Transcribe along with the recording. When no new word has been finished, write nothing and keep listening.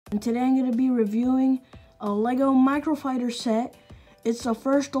And today I'm going to be reviewing a Lego Microfighter set. It's a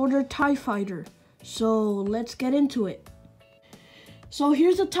first order TIE fighter. So let's get into it. So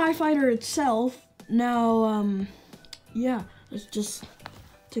here's the TIE fighter itself. Now, yeah, let's just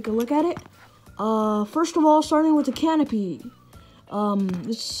take a look at it. First of all, starting with the canopy.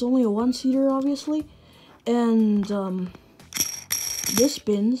 It's only a one-seater, obviously. And, this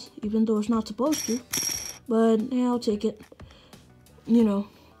spins, even though it's not supposed to. But, yeah, I'll take it. You know.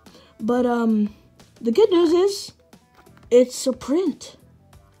 But, the good news is, it's a print.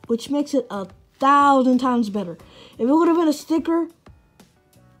 Which makes it 1,000 times better. If it would have been a sticker,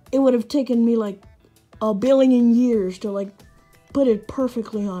 it would have taken me, like, 1 billion years to, like, put it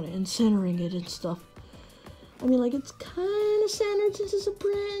perfectly on it and centering it and stuff. I mean, like, it's kind of centered since it's a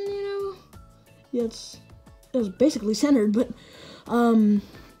print, you know? Yeah, it was basically centered, but,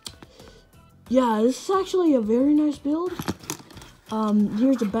 yeah, this is actually a very nice build.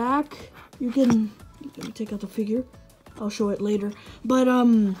 Here's the back. You can, let me take out the figure. I'll show it later. But,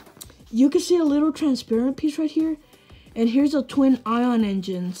 you can see a little transparent piece right here. And here's the twin ion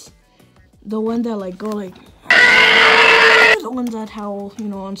engines. The one that, like, go, like, the ones that howl, you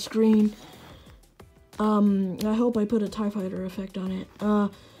know, on screen. I hope I put a TIE fighter effect on it.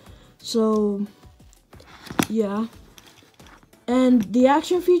 So, yeah. And the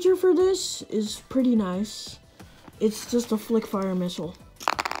action feature for this is pretty nice. It's just a flick fire missile.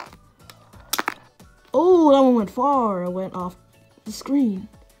 Oh, that one went far. It went off the screen.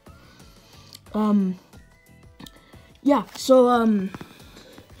 Yeah, so,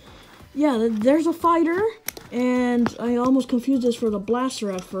 yeah, there's a fighter. And I almost confused this for the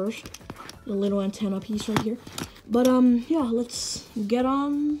blaster at first. The little antenna piece right here. But, yeah, let's get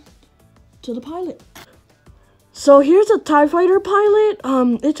on to the pilot. So here's a TIE fighter pilot.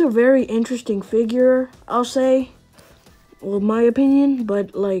 It's a very interesting figure, I'll say. Well, my opinion,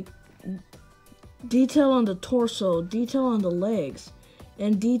 but, like, detail on the torso, detail on the legs,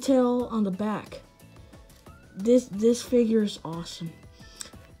 and detail on the back. This figure is awesome.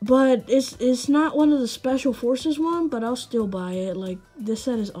 But it's not one of the Special Forces one, but I'll still buy it. Like, this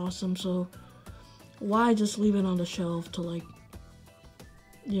set is awesome, so why just leave it on the shelf to, like,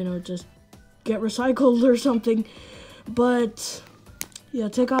 you know, just get recycled or something. But, yeah,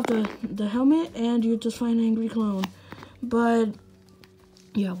 take off the helmet and you just find an angry clone. But,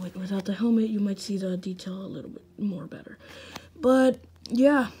 yeah, without the helmet, you might see the detail a little bit more better. But,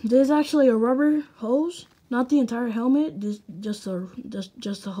 yeah, there's actually a rubber hose. Not the entire helmet, just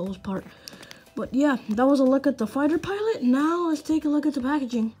the hose part. But yeah, that was a look at the fighter pilot. Now let's take a look at the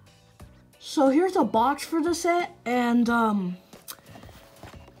packaging. So here's a box for the set, and I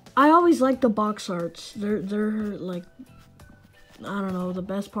always like the box arts. They're like, I don't know, the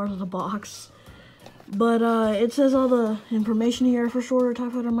best part of the box. But it says all the information here: first order TIE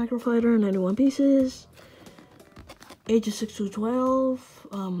fighter Microfighter, 91 pieces, ages 6 to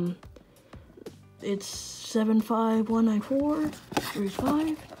 12. It's 75194, series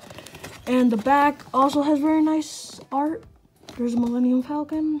 5. And the back also has very nice art. There's a Millennium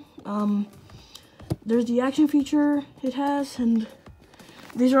Falcon. There's the action feature it has, and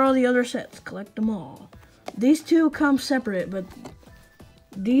these are all the other sets. Collect them all. These two come separate, but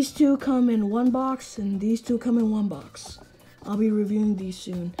these two come in one box, and these two come in one box. I'll be reviewing these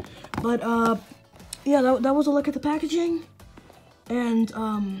soon. But, yeah, that was a look at the packaging. And,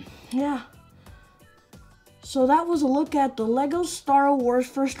 yeah. So that was a look at the LEGO Star Wars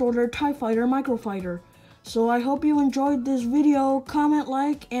First Order TIE Fighter Microfighter. So I hope you enjoyed this video. Comment,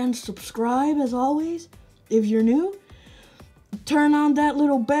 like, and subscribe as always. If you're new, turn on that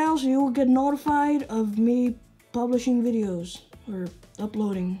little bell so you will get notified of me publishing videos or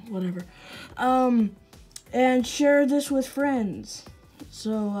uploading, whatever. And share this with friends.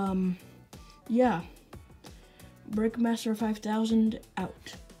 So, yeah. Brickmaster 5000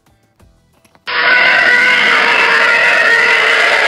 out.